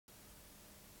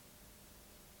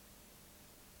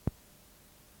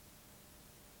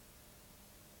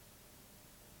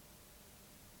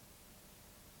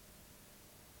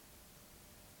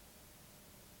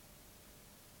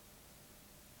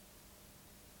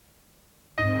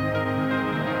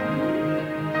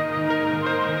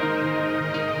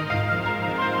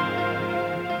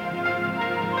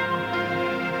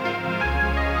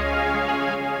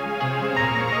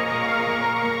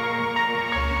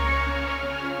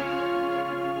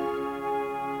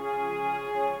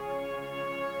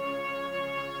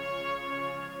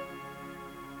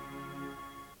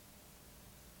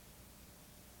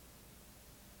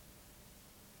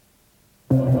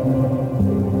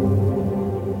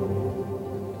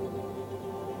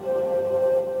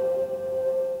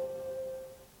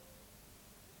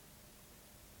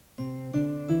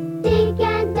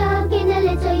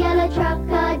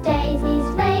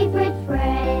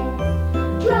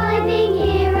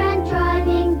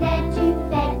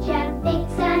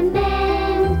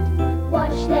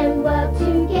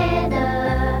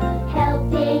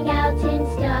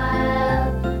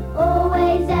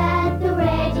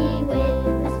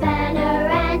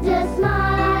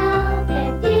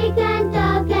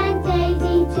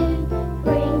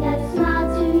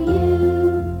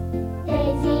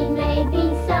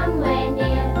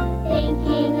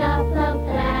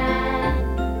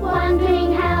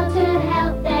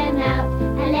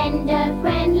lend a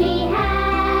friendly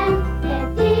hand.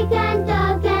 Get Dig and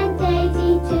Dug and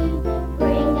Daisy too.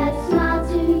 Bring a smile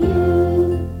to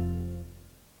you.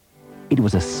 It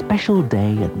was a special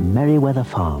day at Merryweather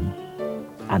Farm,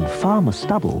 and Farmer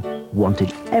Stubble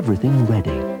wanted everything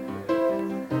ready.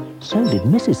 So did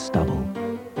Mrs. Stubble.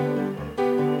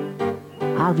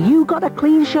 Have you got a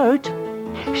clean shirt?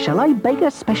 Shall I bake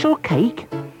a special cake?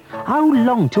 How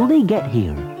long till they get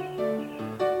here?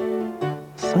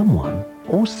 Someone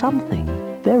or something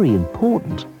very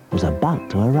important was about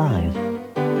to arrive.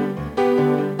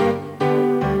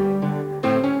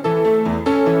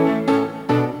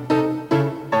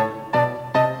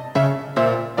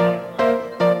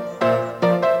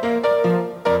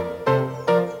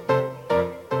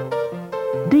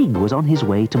 Dig was on his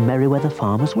way to Merryweather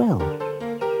Farm as well.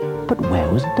 But where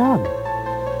was Doug?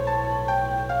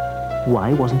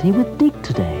 Why wasn't he with Dig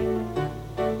today?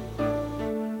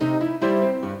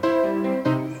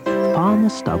 Farmer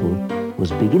Stubble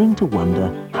was beginning to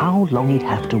wonder how long he'd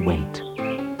have to wait.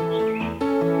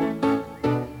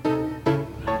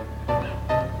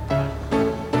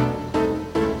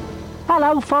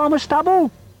 Hello, Farmer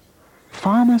Stubble.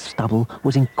 Farmer Stubble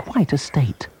was in quite a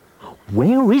state.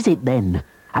 Where is it then?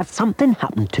 Has something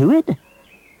happened to it?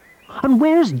 And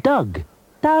where's Doug?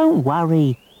 Don't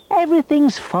worry,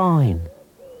 everything's fine.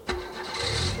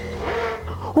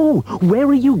 Oh, where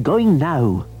are you going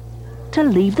now? To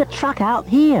leave the truck out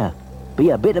here.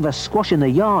 Be a bit of a squash in the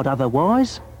yard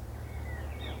otherwise.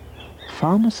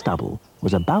 Farmer Stubble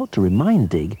was about to remind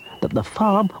Dig that the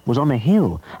farm was on a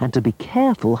hill and to be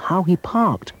careful how he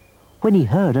parked when he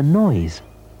heard a noise.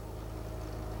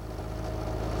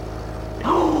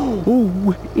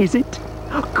 Oh, is it?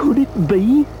 Could it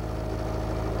be?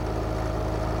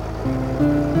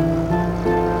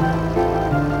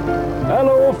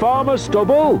 Hello, Farmer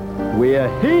Stubble. We're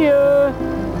here.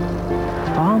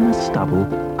 Farmer Stubble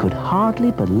could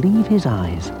hardly believe his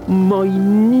eyes. My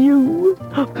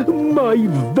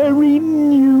very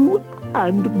new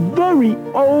and very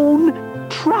own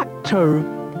tractor.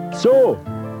 So,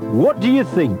 what do you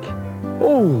think?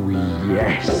 Oh,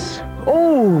 yes.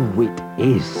 Oh, it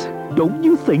is. Don't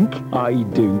you think? I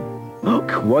do.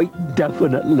 Quite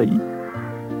definitely.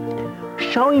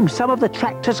 Show him some of the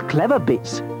tractor's clever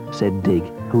bits, said Dig,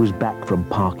 who was back from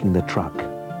parking the truck.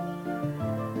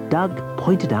 Doug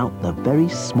pointed out the very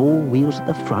small wheels at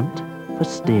the front for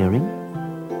steering,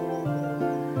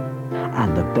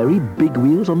 and the very big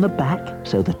wheels on the back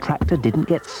so the tractor didn't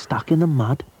get stuck in the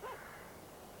mud,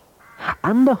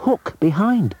 and the hook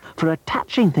behind for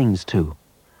attaching things to.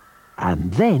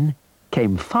 And then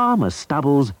came Farmer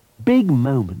Stubble's big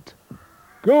moment.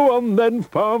 Go on then,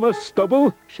 Farmer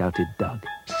Stubble, shouted Doug.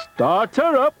 Start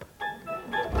her up.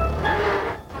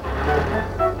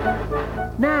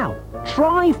 Now,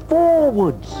 try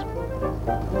forwards.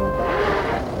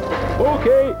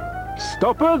 OK,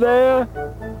 stop her there.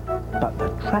 But the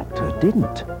tractor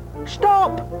didn't.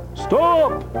 Stop!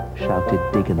 Stop!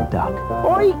 Shouted Dig and Doug.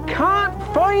 I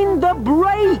can't find the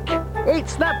brake.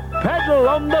 It's the pedal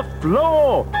on the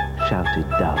floor, shouted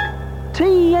Doug.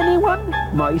 Tea, anyone?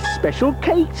 My special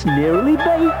cake's nearly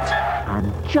baked.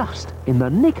 And just in the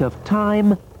nick of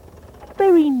time.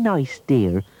 Very nice,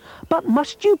 dear, but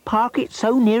must you park it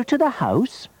so near to the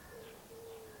house?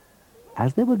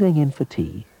 As they were going in for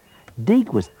tea, Dig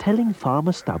was telling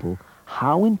Farmer Stubble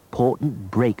how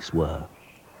important brakes were.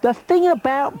 The thing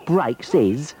about brakes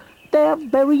is they're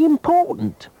very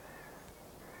important.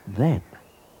 Then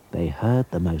they heard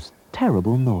the most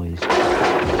terrible noise.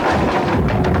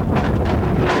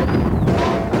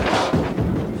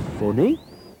 Funny,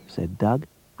 said Doug.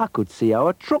 I could see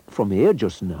our truck from here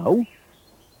just now.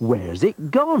 Where's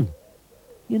it gone?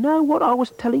 You know what I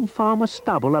was telling Farmer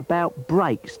Stubble about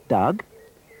brakes, Doug?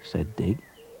 Said Dig.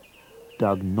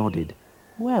 Doug nodded.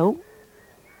 Well,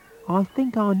 I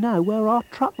think I know where our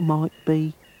truck might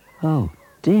be. Oh,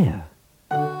 dear.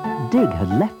 Dig had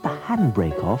left the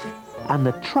handbrake off, and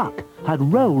the truck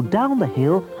had rolled down the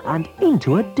hill and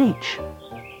into a ditch.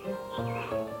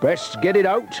 Best get it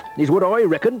out, is what I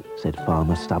reckon, said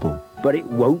Farmer Stubble. But it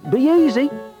won't be easy,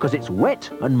 'cause it's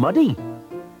wet and muddy.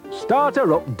 Start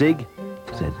her up, Dig,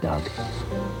 said Doug.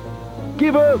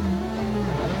 Give her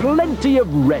plenty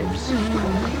of revs.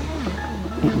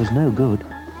 It was no good.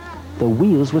 The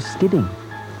wheels were skidding.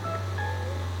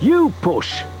 You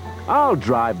push. I'll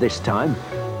drive this time,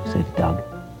 said Doug.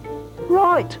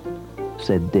 Right,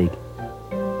 said Dig.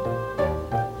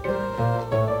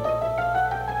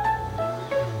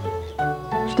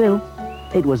 Still,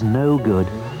 it was no good.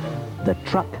 The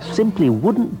truck simply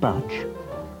wouldn't budge.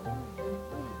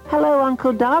 Hello,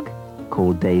 Uncle Doug,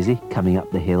 called Daisy, coming up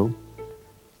the hill.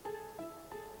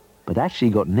 But as she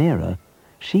got nearer,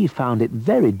 she found it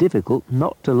very difficult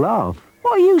not to laugh.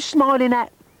 "What are you smiling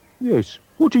at?" Yes,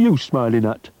 what are you smiling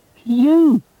at?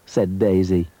 "You," said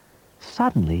Daisy.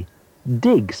 Suddenly,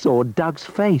 Dig saw Doug's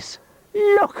face.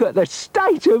 "Look at the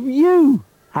state of you!"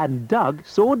 And Doug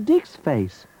saw Dig's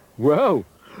face. Well,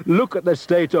 look at the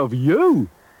state of you.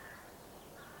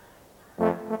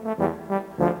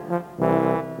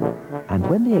 And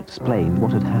when they explained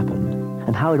what had happened,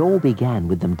 and how it all began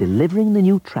with them delivering the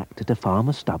new tractor to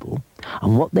Farmer Stubble,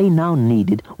 and what they now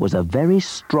needed was a very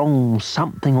strong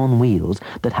something on wheels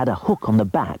that had a hook on the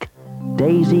back,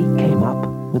 Daisy came up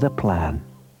with a plan.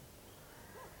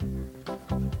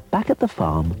 Back at the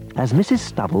farm, as Mrs.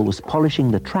 Stubble was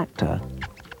polishing the tractor,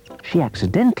 she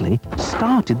accidentally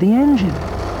started the engine.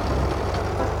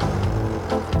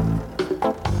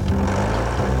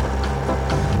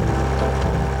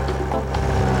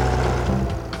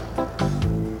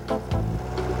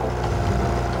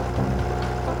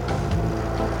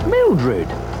 "Mildred,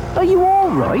 are you all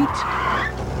right?"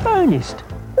 "Ernest,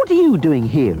 what are you doing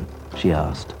here?" she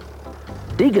asked.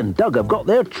 "Dig and Doug have got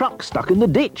their truck stuck in the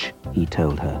ditch," he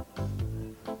told her.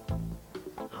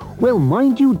 "Well,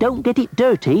 mind you don't get it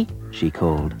dirty," she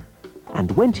called,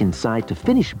 and went inside to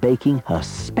finish baking her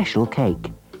special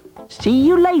cake. "See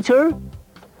you later."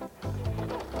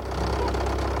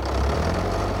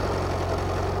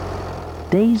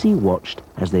 Daisy watched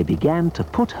as they began to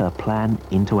put her plan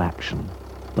into action,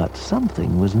 but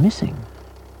something was missing.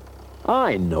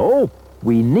 I know.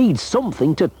 We need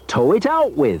something to tow it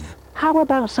out with. "How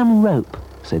about some rope?"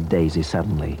 said Daisy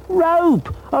suddenly.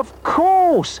 "Rope! Of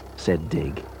course!" said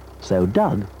Dig. So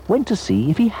Doug went to see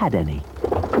if he had any.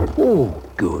 Oh,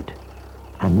 good.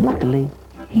 And luckily,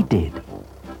 he did.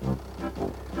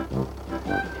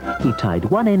 He tied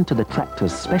one end to the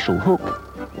tractor's special hook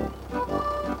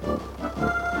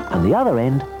and the other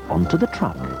end onto the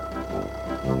truck.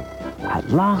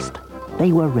 At last,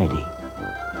 they were ready.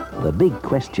 The big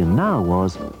question now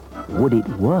was, would it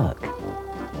work?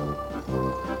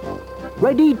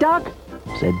 "Ready, Doug?"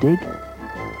 said Dig.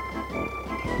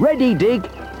 Ready, Dig.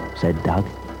 said Doug.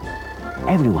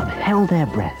 Everyone held their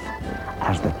breath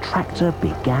as the tractor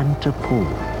began to pull.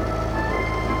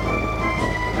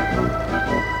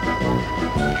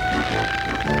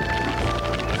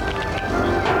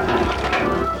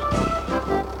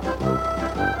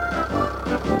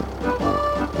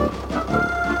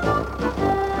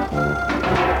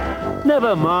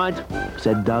 Never mind,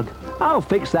 said Doug. I'll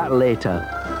fix that later.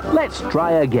 Let's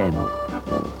try again.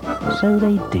 So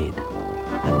they did.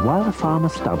 And while Farmer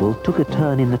Stubble took a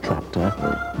turn in the tractor,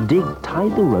 Dig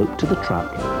tied the rope to the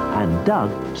truck, and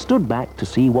Doug stood back to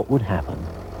see what would happen.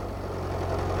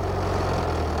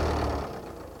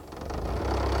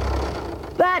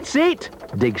 That's it,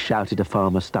 Dig shouted to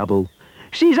Farmer Stubble.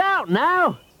 She's out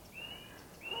now.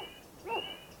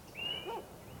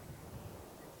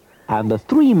 And the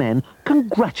three men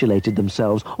congratulated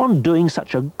themselves on doing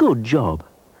such a good job.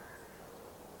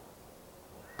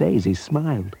 Daisy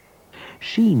smiled.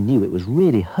 She knew it was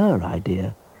really her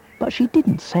idea, but she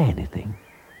didn't say anything.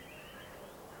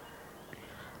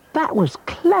 "That was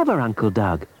clever, Uncle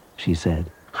Doug," she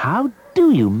said. "How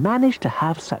do you manage to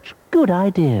have such good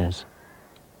ideas?"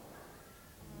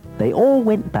 They all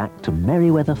went back to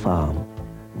Merryweather Farm,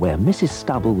 where Mrs.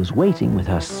 Stubble was waiting with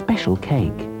her special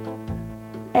cake.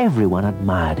 Everyone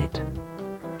admired it.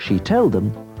 She told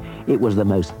them it was the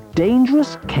most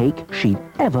dangerous cake she'd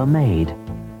ever made.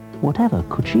 Whatever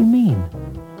could she mean?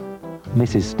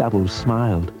 Mrs. Stubble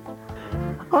smiled.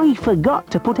 "I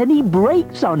forgot to put any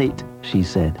brakes on it," she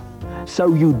said.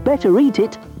 "So you'd better eat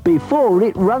it before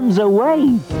it runs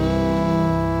away."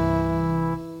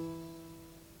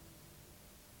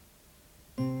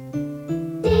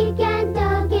 Dig and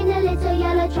Dog in a little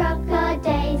yellow truck are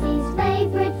Daisy's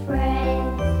favourite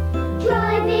friends.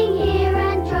 Driving here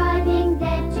and driving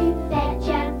there to fetch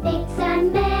and fix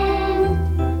and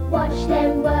mend. Watch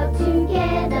them work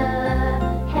together,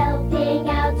 helping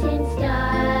out in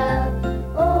style.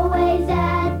 Always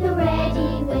at the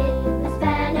ready with a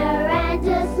spanner and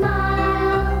a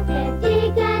smile. They're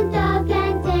Dig and Dog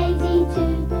and Daisy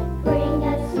too, bring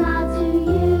a smile to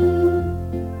you.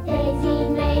 Daisy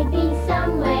may be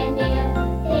somewhere near,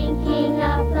 thinking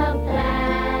of a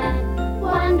plan,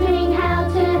 wondering how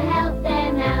to help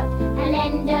them out and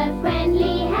lend a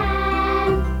friendly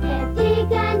hand. They're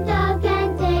Dig and Dog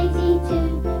and Daisy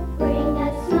too, bring a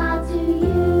smile to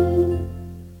you.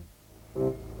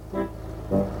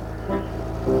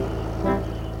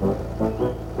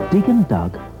 Dig and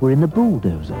Doug were in the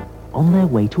bulldozer on their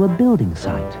way to a building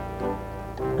site.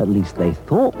 At least they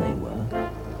thought they were.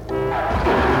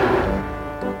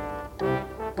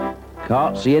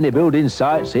 Can't see any building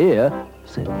sites here,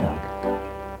 said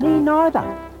Doug. Me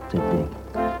neither, said Dig.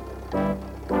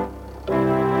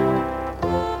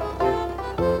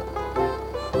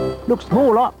 Looks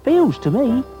more like fields to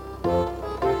me.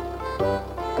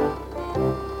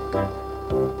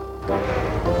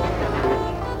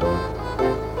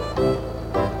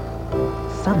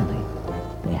 Suddenly,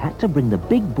 they had to bring the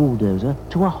big bulldozer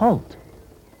to a halt.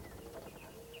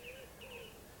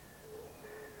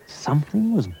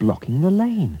 Something was blocking the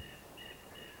lane.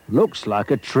 Looks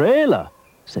like a trailer,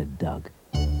 said Doug.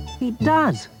 It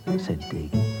does, said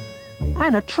Dig.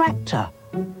 And a tractor.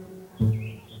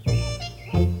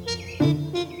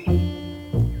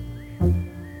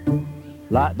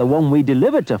 like the one we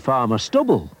delivered to Farmer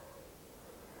Stubble.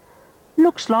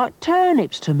 Looks like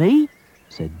turnips to me,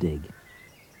 said Dig.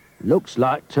 Looks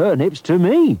like turnips to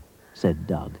me, said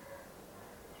Doug.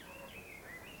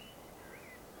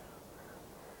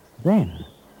 Then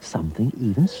something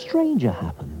even stranger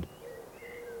happened.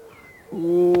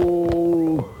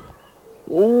 Oh,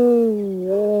 oh,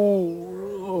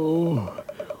 oh,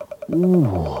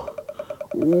 oh.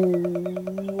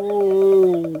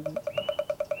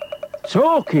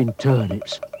 Talking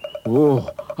turnips. Oh,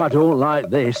 I don't like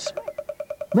this.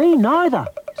 Me neither,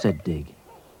 said Dig.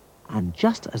 And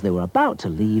just as they were about to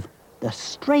leave, the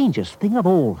strangest thing of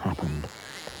all happened.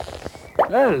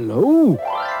 Hello.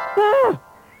 Ah,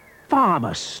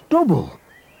 Farmer Stubble,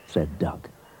 said Doug.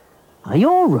 Are you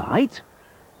all right?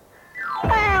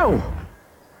 Ow!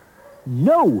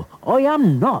 No, I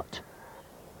am not.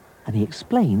 And he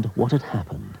explained what had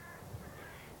happened.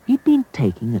 He'd been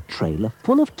taking a trailer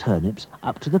full of turnips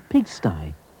up to the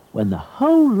pigsty when the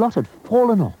whole lot had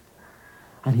fallen off,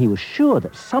 and he was sure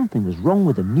that something was wrong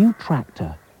with the new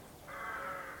tractor.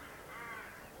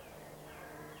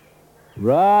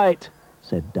 Right,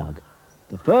 said Doug.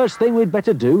 The first thing we'd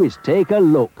better do is take a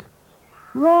look.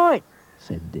 Right,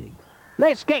 said Dig.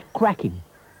 Let's get cracking.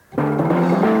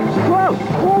 Whoa!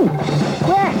 Ooh!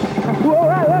 Where? Whoa!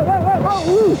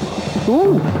 Whoa!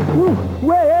 Ooh! Ooh!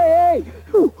 Way!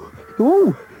 Ooh!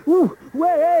 Ooh! Ooh!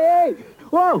 Way!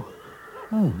 Whoa!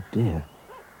 Oh dear.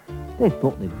 They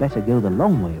thought they'd better go the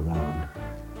long way around.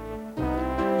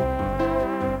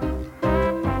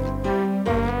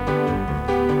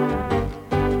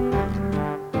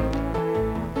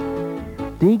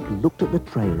 Dig looked at the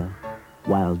trailer,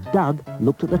 while Doug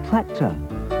looked at the tractor.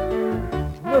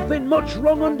 Nothing much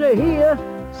wrong under here,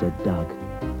 said Doug.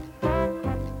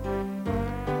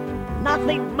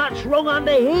 Nothing much wrong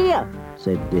under here,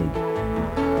 said Dig.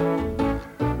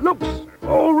 Looks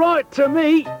all right to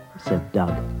me, said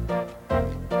Doug.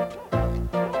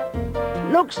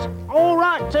 Looks all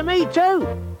right to me too,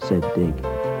 said Dig.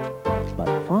 But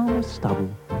Farmer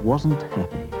Stubble wasn't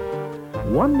happy.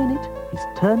 1 minute his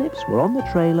turnips were on the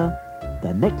trailer,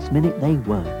 the next minute they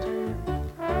weren't.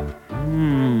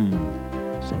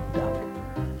 Said Doug.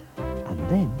 And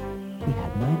then he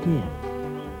had an idea.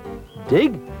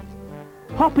 Dig,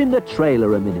 hop in the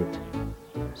trailer a minute.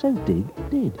 So Dig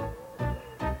did.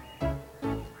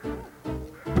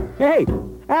 Hey,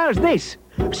 how's this?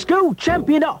 School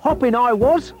champion at hopping I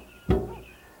was.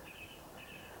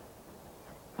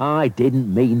 I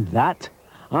didn't mean that.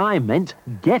 I meant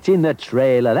get in the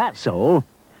trailer, that's all.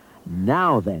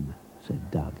 Now then,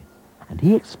 said Doug, and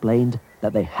he explained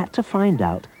that they had to find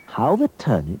out how the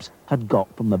turnips had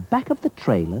got from the back of the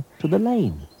trailer to the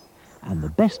lane. And the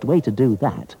best way to do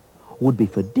that would be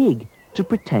for Dig to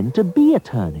pretend to be a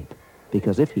turnip,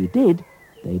 because if he did,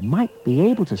 they might be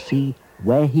able to see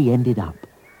where he ended up.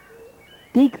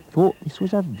 Dig thought this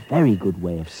was a very good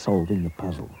way of solving the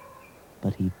puzzle,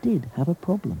 but he did have a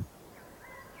problem.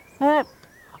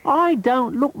 I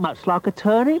don't look much like a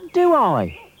turnip, do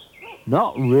I?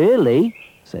 Not really,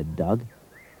 said Doug.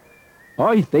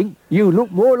 I think you look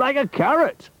more like a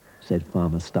carrot, said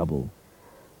Farmer Stubble.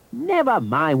 Never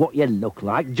mind what you look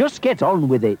like, just get on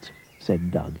with it,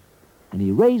 said Doug, and he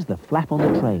raised the flap on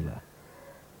the trailer.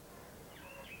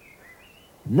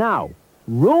 Now,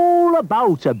 roll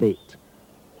about a bit.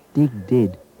 Dig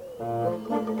did.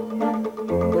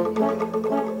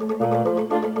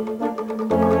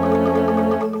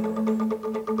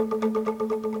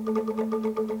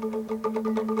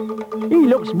 He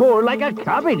looks more like a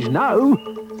cabbage now,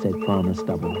 said Farmer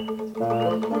Stubble.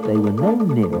 They were no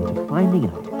nearer to finding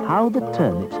out how the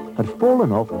turnips had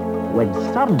fallen off when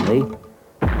suddenly...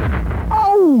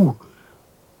 Oh!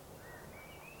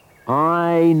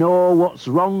 I know what's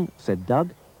wrong, said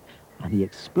Doug, and he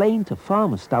explained to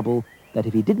Farmer Stubble that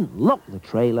if he didn't lock the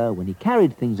trailer when he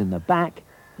carried things in the back,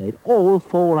 they'd all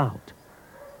fall out.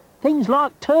 Things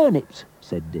like turnips,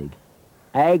 said Dig.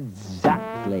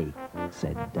 Exactly,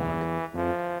 said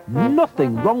Doug.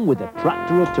 Nothing wrong with the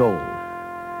tractor at all.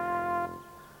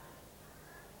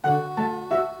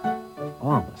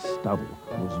 Farmer Stubble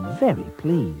was very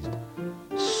pleased.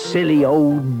 Silly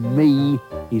old me,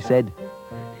 he said.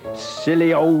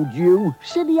 Silly old you,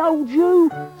 said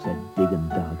Dig and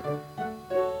Dug.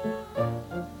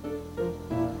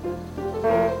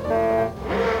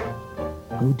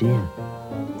 Oh dear,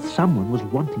 someone was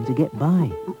wanting to get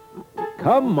by.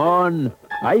 Come on,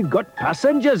 I've got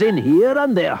passengers in here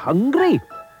and they're hungry.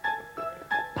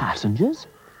 Passengers?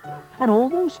 And all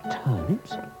those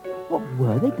turnips? What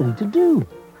were they going to do?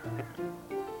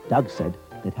 Dug said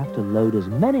they'd have to load as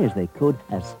many as they could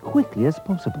as quickly as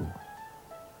possible.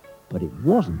 But it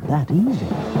wasn't that easy.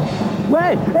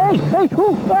 Wait, hey,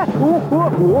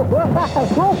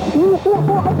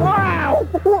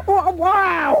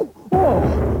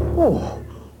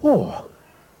 wow!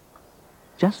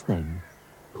 Just then,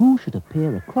 who should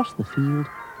appear across the field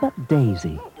but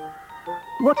Daisy?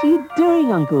 "What are you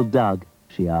doing, Uncle Dug?"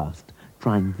 she asked,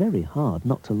 trying very hard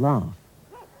not to laugh.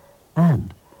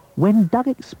 And when Dug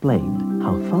explained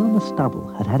how Farmer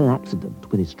Stubble had had an accident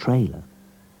with his trailer,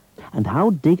 and how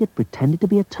Dig had pretended to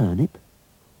be a turnip,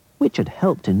 which had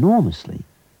helped enormously,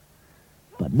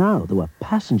 but now there were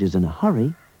passengers in a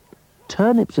hurry,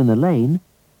 turnips in the lane,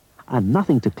 and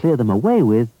nothing to clear them away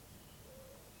with,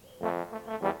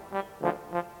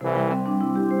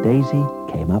 Daisy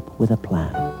came up with a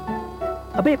plan.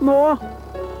 A bit more,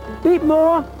 bit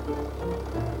more,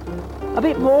 a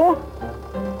bit more,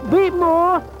 bit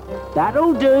more.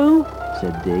 That'll do,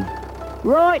 said Dig.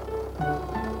 Right.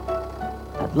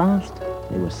 At last,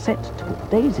 they were set to put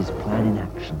Daisy's plan in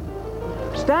action.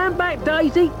 Stand back,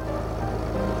 Daisy.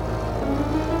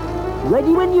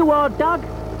 Ready when you are, Dug.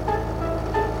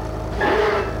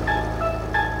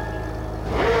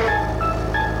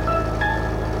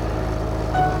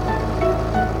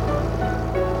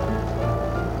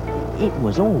 It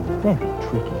was all very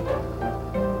tricky,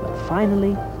 but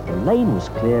finally the lane was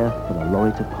clear for the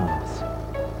lorry to pass.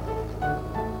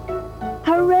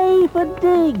 Hooray for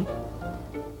Dig!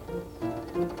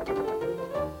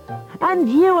 And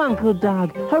you, Uncle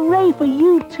Dug! Hooray for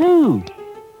you too!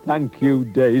 Thank you,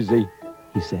 Daisy,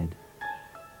 he said.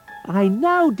 I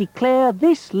now declare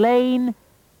this lane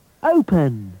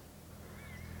open.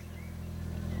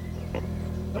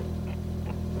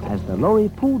 As the lorry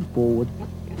pulled forward,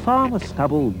 Farmer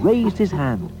Stubble raised his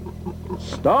hand.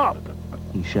 Stop,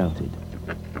 he shouted.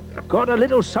 Got a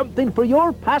little something for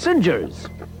your passengers.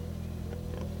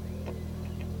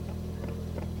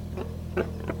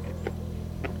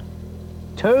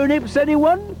 Turnips,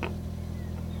 anyone?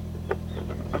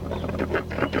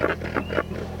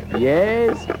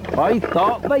 Yes, I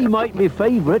thought they might be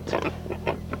favourite.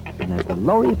 And as the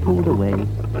lorry pulled away,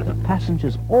 the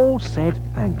passengers all said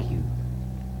thank you.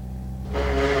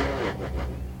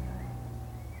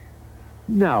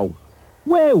 Now,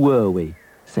 where were we?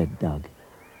 Said Dug.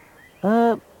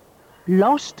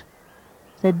 Lost?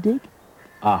 Said Dig.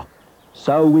 Ah,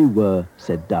 so we were,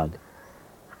 said Dug.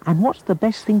 And what's the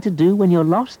best thing to do when you're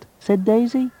lost? Said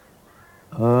Daisy.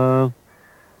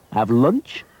 Have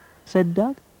lunch? Said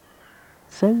Dug.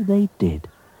 So they did.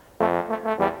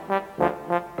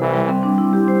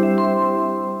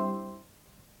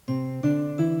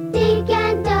 Dig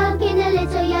and Dug in a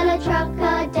little yellow truck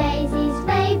are Daisy's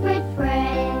favourite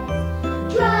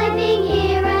friends. Driving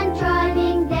here and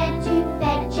driving there to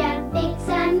fetch and fix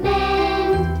and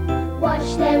mend.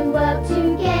 Watch them work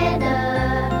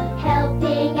together,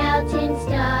 helping out in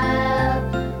style.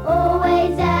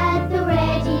 Always at the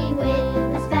ready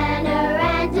with a spanner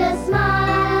and a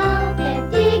smile. They're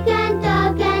Dig and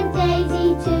Dug and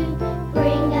Daisy too,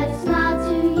 bring a smile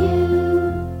to you.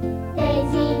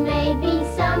 Daisy may be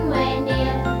somewhere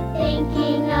near,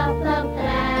 thinking of a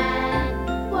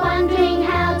plan, wondering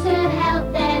how to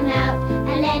help them out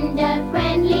and lend a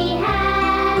friendly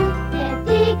hand. They're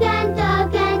Dig and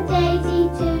Dug and Daisy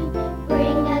too,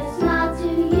 bring a smile to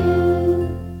you.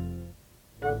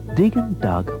 Dig and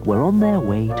Dug were on their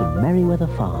way to Merriweather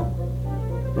Farm.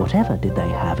 Whatever did they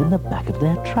have in the back of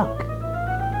their truck?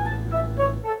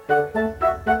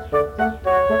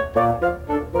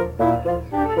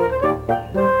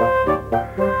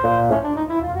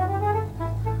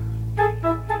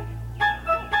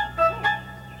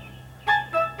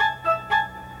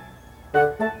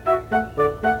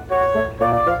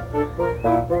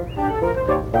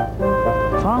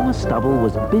 Farmer Stubble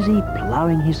was busy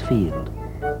ploughing his field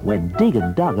when Dig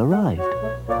and Dug arrived.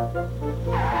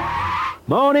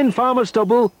 Morning, Farmer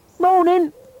Stubble.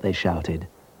 Morning, they shouted.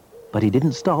 But he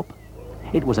didn't stop.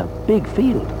 It was a big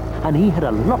field, and he had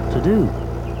a lot to do.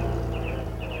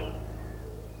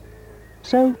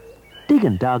 So Dig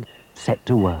and Doug set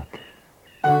to work.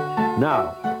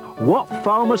 Now, what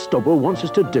Farmer Stubble wants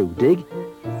us to do, Dig?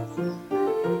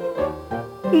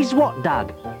 Is what,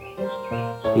 Doug?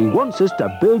 He wants us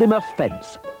to build him a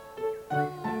fence.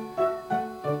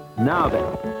 Now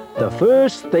then, the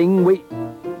first thing we...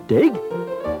 Dig?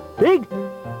 Dig?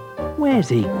 Where's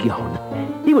he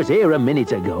gone? He was here a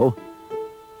minute ago.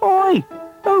 Oi!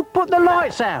 Who put the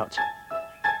lights out?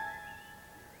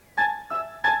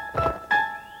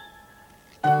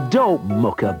 Don't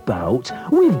muck about.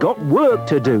 We've got work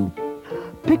to do.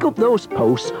 Pick up those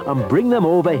posts and bring them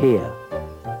over here.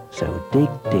 So Dig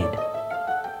did.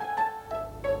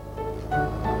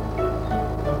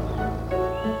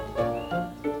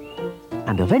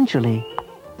 And eventually,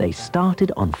 they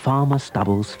started on Farmer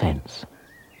Stubble's fence.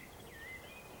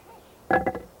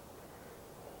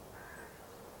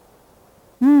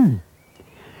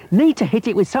 Need to hit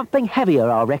it with something heavier,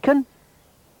 I reckon.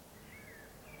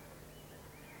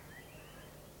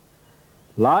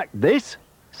 Like this?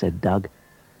 Said Doug.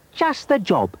 Just the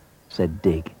job, said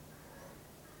Dig.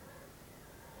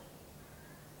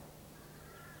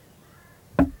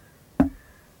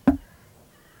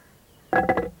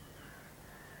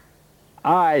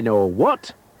 I know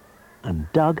what. And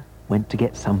Doug went to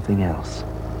get something else.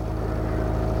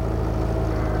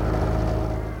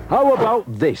 How about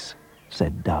this?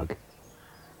 Said Doug.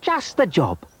 Just the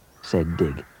job, said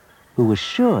Dig, who was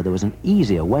sure there was an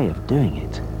easier way of doing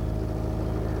it.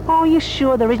 Are you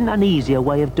sure there isn't an easier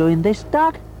way of doing this,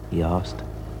 Doug? He asked.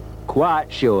 Quite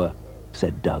sure,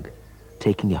 said Doug,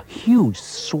 taking a huge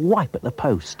swipe at the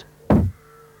post.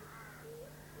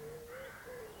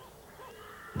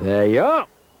 There you are.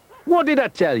 What did I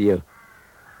tell you?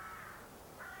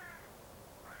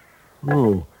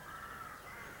 Oh.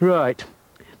 Right.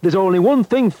 There's only one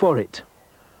thing for it.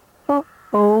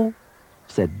 Uh-oh,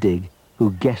 said Dig,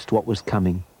 who guessed what was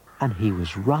coming, and he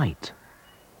was right.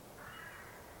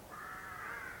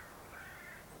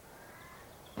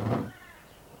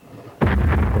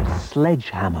 The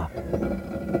sledgehammer.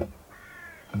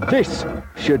 This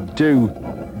should do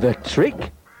the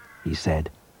trick, he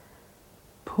said.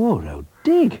 Poor old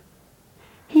Dig.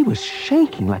 He was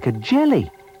shaking like a jelly.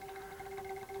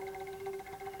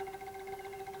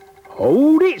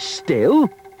 Hold it still,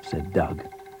 said Doug.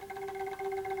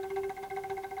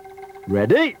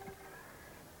 Ready?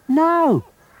 No,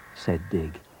 said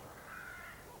Dig.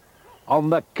 On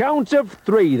the count of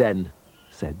 3 then,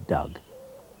 said Doug.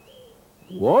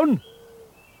 1,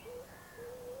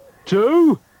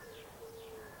 2,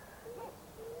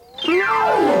 3.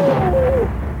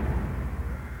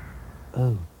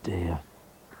 Oh dear.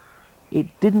 It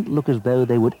didn't look as though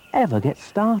they would ever get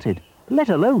started, let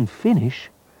alone finish.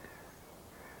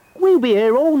 We'll be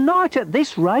here all night at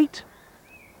this rate.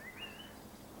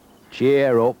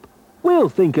 Cheer up. We'll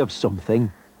think of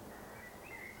something.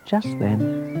 Just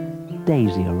then,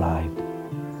 Daisy arrived.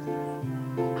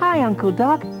 Hi, Uncle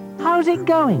Doug. How's it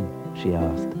going? She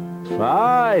asked.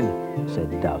 Fine,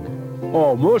 said Doug.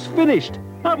 Almost finished,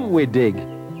 haven't we, Dig?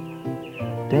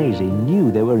 Daisy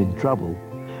knew they were in trouble.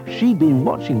 She'd been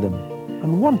watching them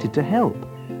and wanted to help.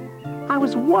 I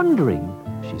was wondering,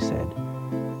 she said,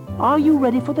 are you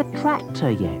ready for the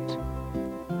tractor yet?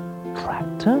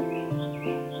 Tractor?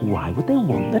 Why would they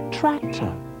want the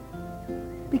tractor?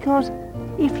 Because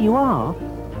if you are,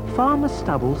 Farmer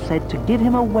Stubble said to give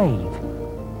him a wave.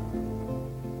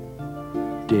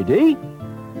 Did he?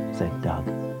 Said Doug.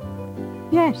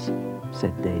 Yes,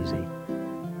 said Daisy.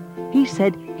 He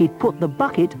said he'd put the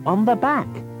bucket on the back.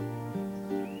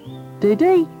 Did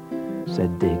he?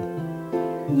 Said Dig.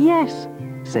 Yes,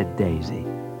 said Daisy.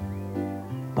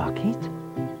 Bucket?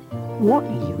 What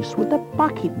use would the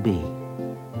bucket be?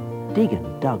 Dig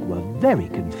and Doug were very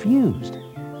confused.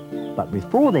 But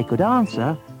before they could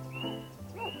answer,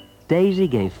 Daisy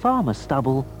gave Farmer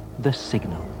Stubble the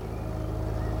signal.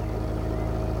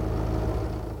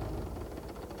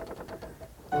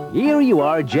 Here you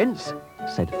are, gents,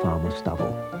 said Farmer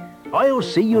Stubble. I'll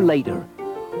see you later.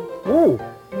 Oh,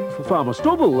 Farmer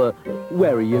Stubble,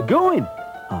 where are you going?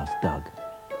 Asked Doug.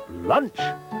 Lunch,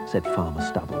 said Farmer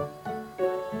Stubble.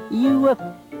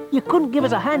 You couldn't give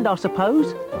us a hand, I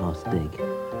suppose? Asked Dig.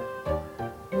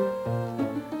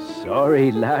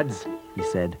 Sorry, lads, he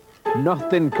said.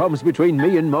 Nothing comes between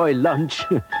me and my lunch.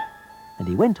 And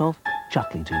he went off,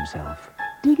 chuckling to himself.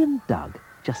 Dig and Doug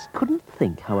just couldn't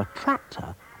think how a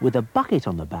tractor with a bucket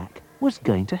on the back was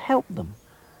going to help them.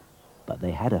 But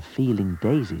they had a feeling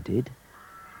Daisy did.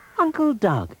 Uncle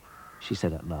Doug, she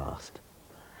said at last,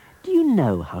 do you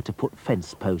know how to put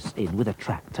fence posts in with a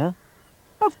tractor?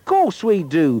 Of course we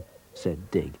do,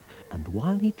 said Dig. And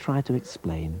while he tried to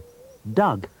explain,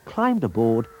 Doug climbed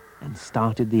aboard and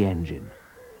started the engine.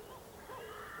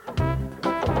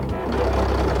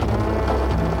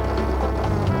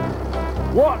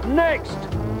 What next?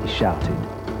 He shouted.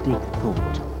 Dig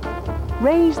thought.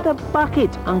 Raise the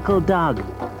bucket, Uncle Doug.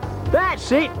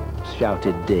 That's it!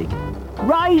 Shouted Dig.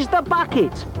 Raise the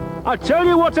bucket! I tell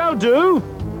you what I'll do!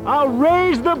 I'll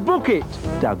raise the bucket!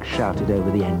 Doug shouted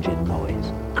over the engine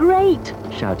noise. Great!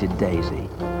 Shouted Daisy.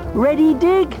 Ready,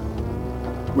 Dig?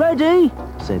 Ready,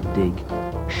 said Dig,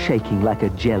 shaking like a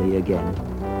jelly again.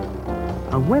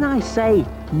 And when I say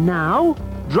now,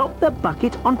 drop the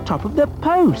bucket on top of the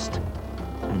post.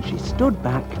 And she stood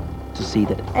back to see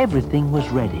that everything was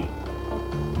ready.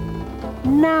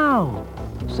 Now,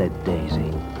 said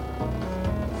Daisy.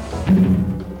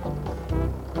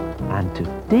 And to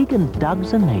Dig and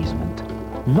Doug's amazement,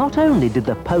 not only did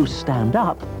the post stand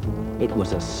up, it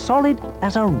was as solid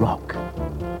as a rock.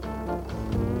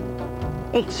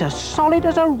 It's as solid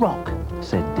as a rock,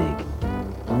 said Dig.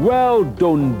 Well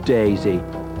done, Daisy.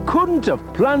 Couldn't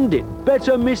have planned it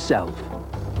better myself.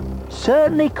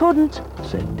 Certainly couldn't,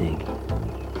 said Dig.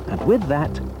 And with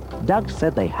that, Doug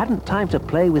said they hadn't time to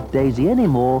play with Daisy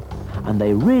anymore, and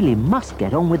they really must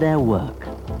get on with their work.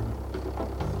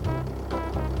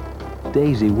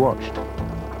 Daisy watched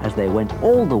as they went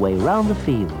all the way round the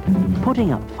field,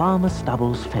 putting up Farmer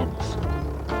Stubble's fence.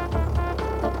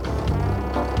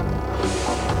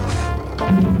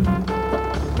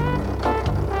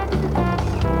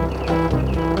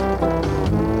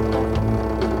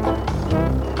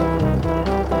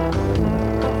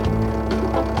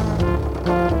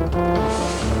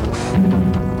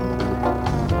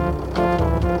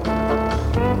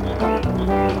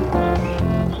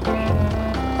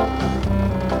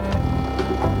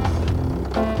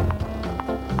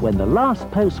 When the last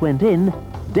post went in,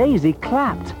 Daisy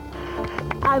clapped.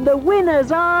 And the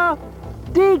winners are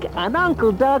Dig and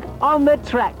Uncle Doug on the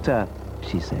tractor,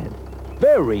 she said.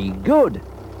 Very good,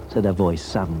 said a voice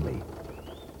suddenly.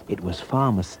 It was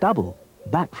Farmer Stubble,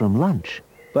 back from lunch.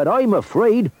 but I'm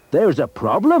afraid there's a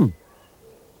problem.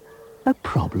 A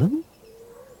problem?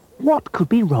 What could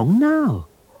be wrong now?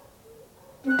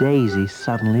 Daisy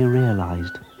suddenly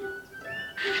realised.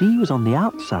 She was on the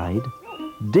outside,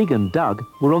 Dig and Doug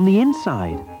were on the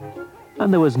inside,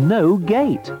 and there was no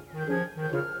gate.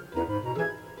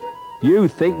 You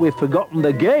think we've forgotten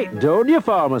the gate, don't you,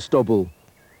 Farmer Stubble?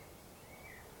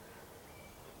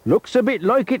 Looks a bit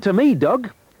like it to me,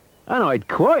 Doug, and I'd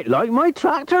quite like my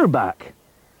tractor back.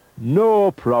 No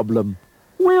problem.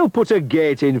 We'll put a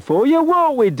gate in for you,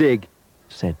 won't we, Dig?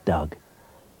 Said Doug.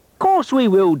 Course we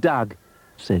will, Doug,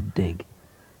 said Dig.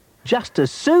 Just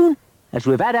as soon as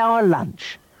we've had our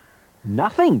lunch.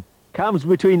 Nothing comes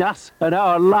between us and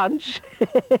our lunch.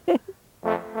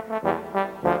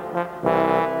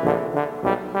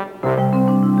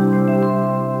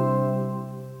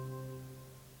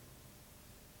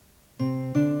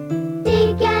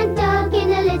 Dig and Doug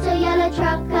in a little yellow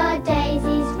truck are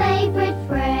Daisy's favourite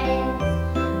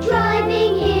friends.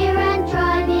 Driving here and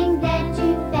driving there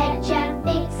to fetch and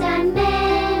fix and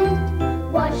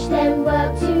mend. Watch them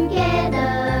work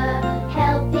together,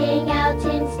 helping out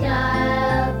in style.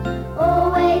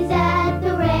 Always at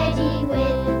the ready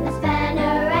with a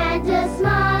spanner and a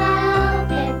smile.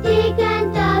 Get Dig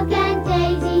and Doug and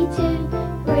Daisy to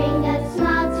bring a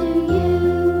smile to you.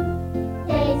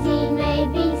 Daisy may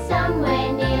be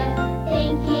somewhere near,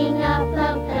 thinking up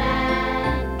a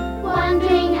plan,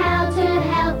 wondering how to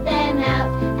help them out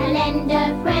and lend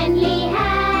a friendly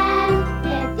hand.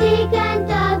 Get Dig and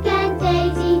Doug and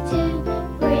Daisy to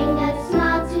bring a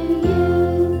smile to you.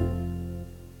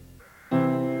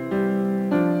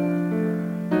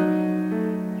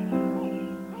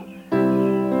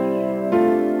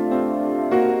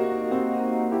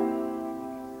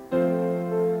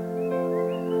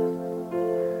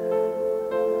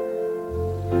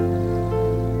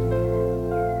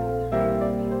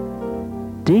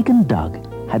 Dig and Doug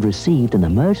had received an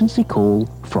emergency call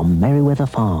from Merriweather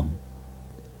Farm.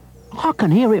 I can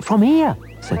hear it from here,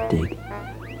 said Dig.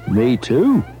 Me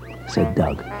too, Said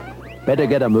Doug. better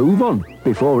get a move on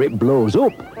before it blows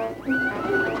up.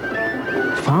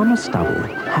 Farmer Stubble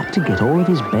had to get all of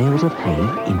his bales of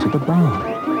hay into the barn,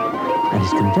 and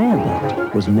his conveyor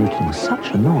belt was making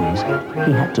such a noise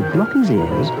he had to block his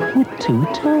ears with 2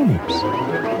 turnips.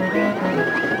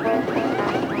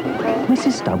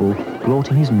 Mrs. Stubble brought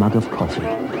him his mug of coffee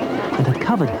and had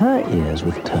covered her ears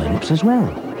with turnips as well.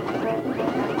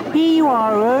 Here you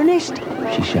are, Ernest,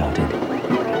 she shouted.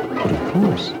 But of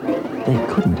course, they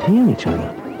couldn't hear each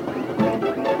other.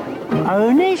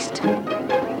 Ernest?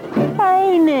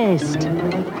 Ernest!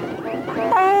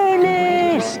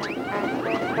 Ernest!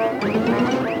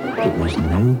 It was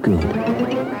no good.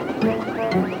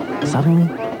 Suddenly,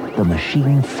 the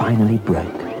machine finally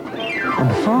broke,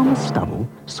 and Farmer Stubble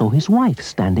saw his wife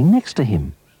standing next to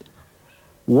him.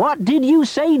 "What did you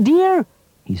say, dear?"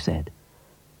 he said.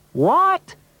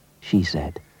 "What?" she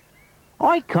said.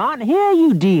 "I can't hear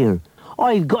you, dear.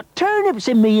 I've got turnips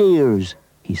in my ears,"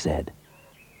 he said.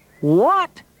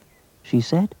 "What?" she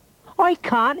said. "I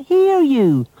can't hear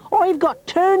you. I've got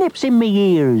turnips in my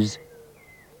ears."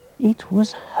 It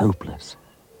was hopeless.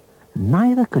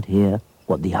 Neither could hear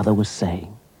what the other was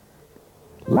saying.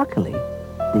 Luckily,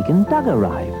 Dig and Dug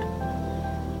arrived.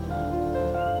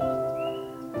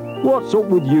 What's up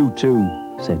with you two?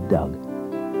 Said Dug.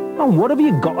 And what have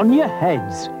you got on your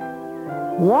heads?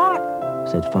 "What?"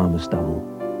 said Farmer Stubble.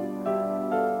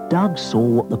 Dug saw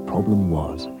what the problem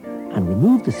was and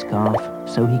removed the scarf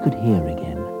so he could hear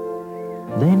again.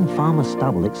 Then Farmer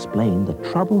Stubble explained the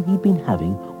trouble he'd been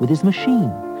having with his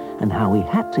machine and how he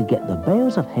had to get the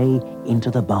bales of hay into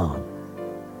the barn.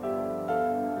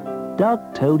 Dug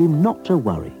told him not to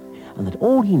worry and that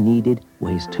all he needed were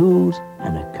his tools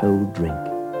and a cold drink.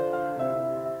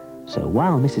 So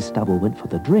while Mrs. Stubble went for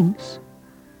the drinks,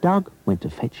 Dug went to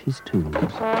fetch his tools.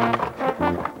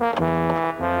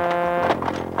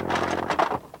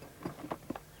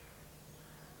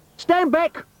 Stand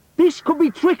back! This could be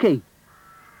tricky.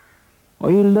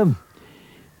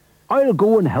 I'll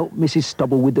go and help Mrs.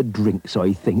 Stubble with the drinks,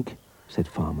 I think, said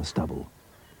Farmer Stubble.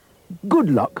 Good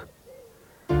luck.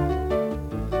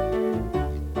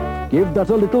 Give that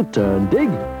a little turn, Dig,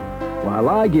 while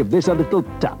I give this a little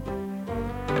tap.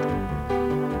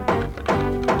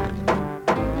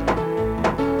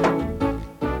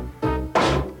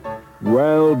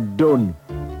 Well done.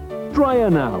 Try her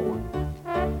now.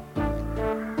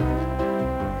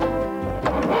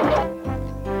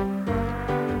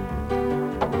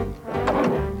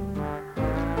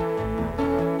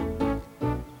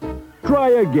 Try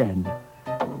again.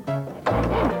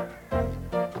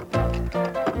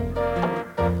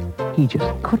 He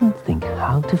just couldn't think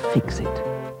how to fix it.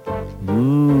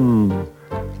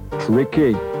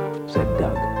 Tricky, said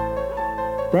Dug.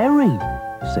 Very,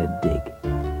 said Dig.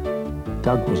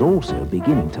 Dug was also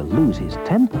beginning to lose his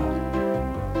temper.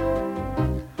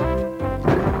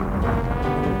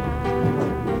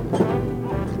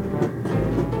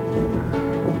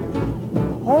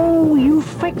 "Oh, you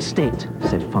fixed it,"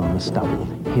 said Farmer Stubble,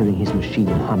 hearing his machine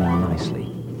humming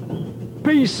nicely.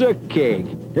 Piece of cake,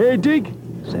 eh, Dig?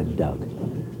 said Dug.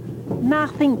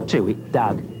 "Nothing to it,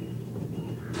 Dug."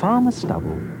 Farmer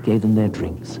Stubble gave them their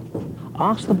drinks,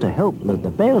 asked them to help load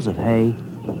the bales of hay,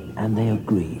 and they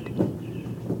agreed.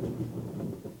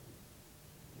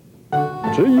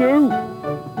 To you.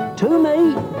 "To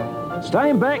me,"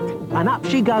 Stand back. and up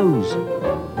she goes.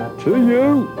 To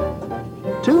you.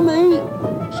 "To me,"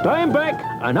 Stand back.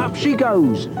 and up she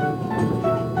goes.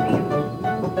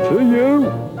 To you.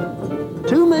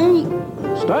 "To me,"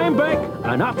 Stand back.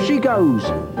 and up she goes.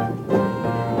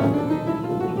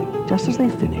 Just as they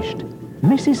finished,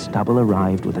 Mrs. Stubble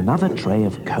arrived with another tray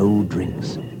of cold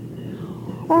drinks.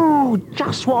 "Oh,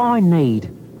 just what I need,"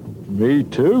 Me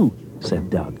too, said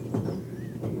Dug.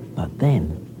 But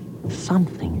then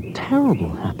something terrible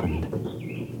happened.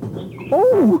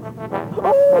 "Oh!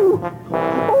 Oh!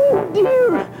 Oh,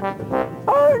 dear!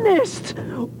 Ernest!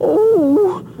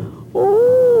 Oh!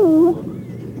 Oh!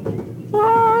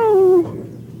 Oh!"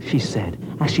 she said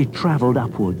as she travelled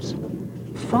upwards.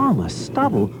 Farmer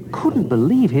Stubble couldn't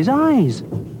believe his eyes.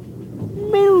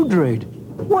 "Mildred,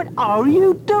 what are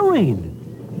you doing?"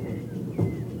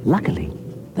 Luckily,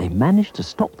 they managed to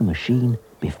stop the machine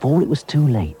before it was too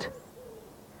late.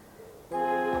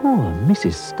 Poor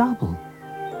Mrs. Stubble.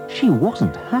 She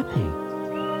wasn't happy.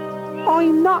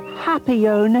 "I'm not happy,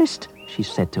 Ernest," she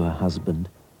said to her husband.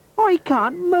 "I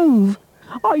can't move.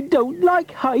 I don't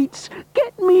like heights.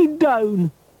 Get me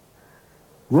down."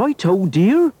 "Right, oh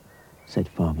dear," said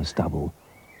Farmer Stubble,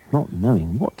 not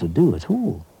knowing what to do at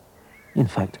all. In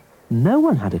fact, no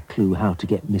one had a clue how to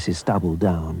get Mrs. Stubble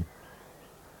down.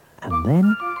 And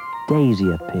then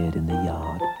Daisy appeared in the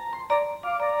yard.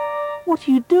 "What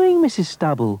are you doing, Mrs.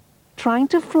 Stubble? Trying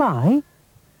to fly?"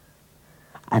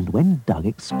 And when Dug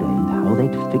explained how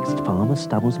they'd fixed Farmer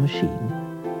Stubble's machine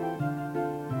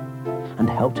and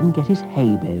helped him get his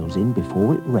hay bales in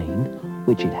before it rained,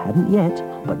 which it hadn't yet,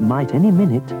 but might any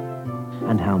minute,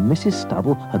 and how Mrs.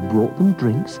 Stubble had brought them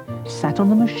drinks, sat on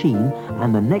the machine,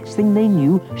 and the next thing they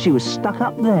knew, she was stuck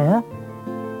up there,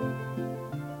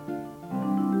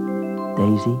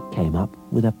 Daisy came up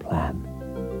with a plan.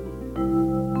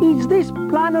 "Is this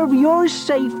plan of yours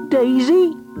safe,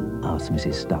 Daisy?" asked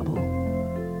Mrs. Stubble.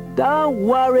 "Don't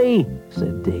worry,"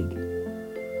 said Dig.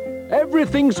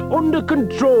 Everything's under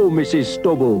control, Mrs.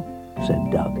 Stubble, said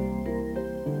Doug.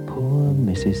 Poor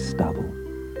Mrs. Stubble.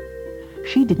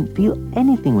 She didn't feel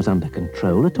anything was under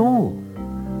control at all.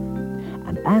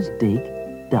 And as Dig,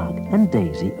 Doug and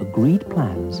Daisy agreed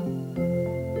plans,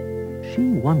 she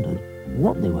wondered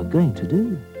what they were going to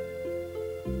do.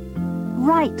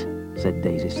 Right, said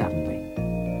Daisy suddenly,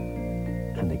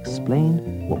 and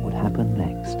explained what would happen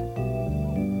next.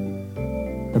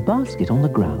 The basket on the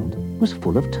ground was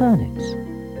full of turnips.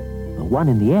 The one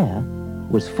in the air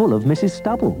was full of Mrs.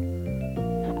 Stubble.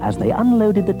 As they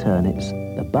unloaded the turnips,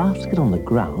 the basket on the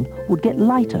ground would get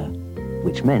lighter,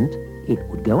 which meant it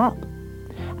would go up.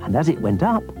 And as it went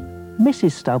up,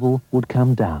 Mrs. Stubble would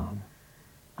come down.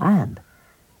 And,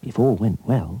 if all went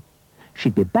well,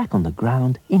 she'd be back on the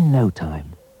ground in no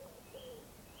time.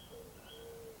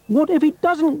 What if it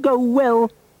doesn't go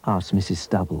well? Asked Mrs.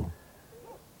 Stubble.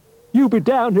 You'll be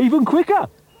down even quicker,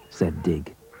 Said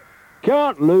Dig.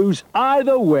 Can't lose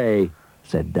either way,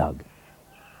 Said Doug.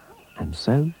 And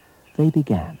so they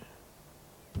began.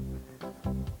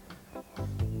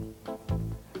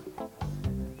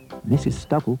 Mrs.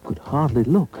 Stubble could hardly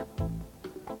look.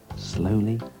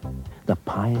 Slowly, the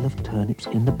pile of turnips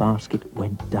in the basket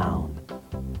went down.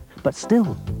 But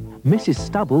still, Mrs.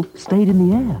 Stubble stayed in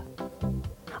the air.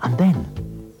 And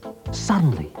then,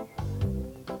 suddenly,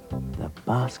 the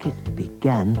basket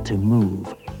began to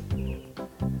move.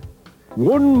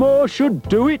 One more should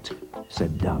do it,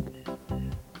 Said Doug.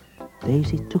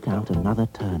 Daisy took out another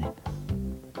turnip.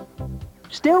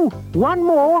 Still, one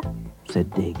more,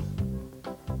 said Dig.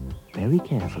 Very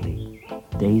carefully,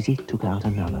 Daisy took out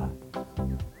another,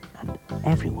 and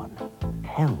everyone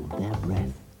held their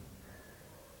breath.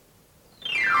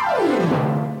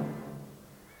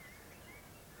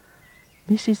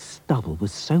 Mrs. Stubble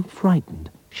was so frightened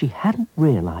she hadn't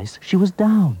realized she was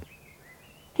down.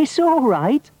 It's all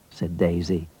right, said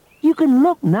Daisy. You can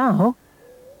look now.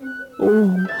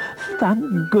 Oh,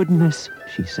 thank goodness,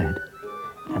 she said,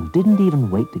 and didn't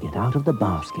even wait to get out of the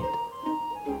basket.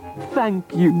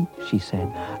 Thank you, she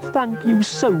said. Thank you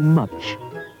so much.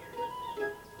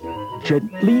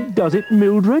 Gently does it,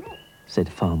 Mildred, said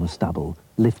Farmer Stubble,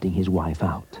 lifting his wife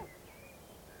out.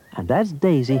 And as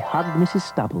Daisy hugged Mrs.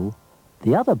 Stubble,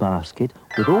 the other basket,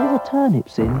 with all the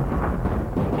turnips in,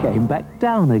 came back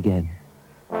down again.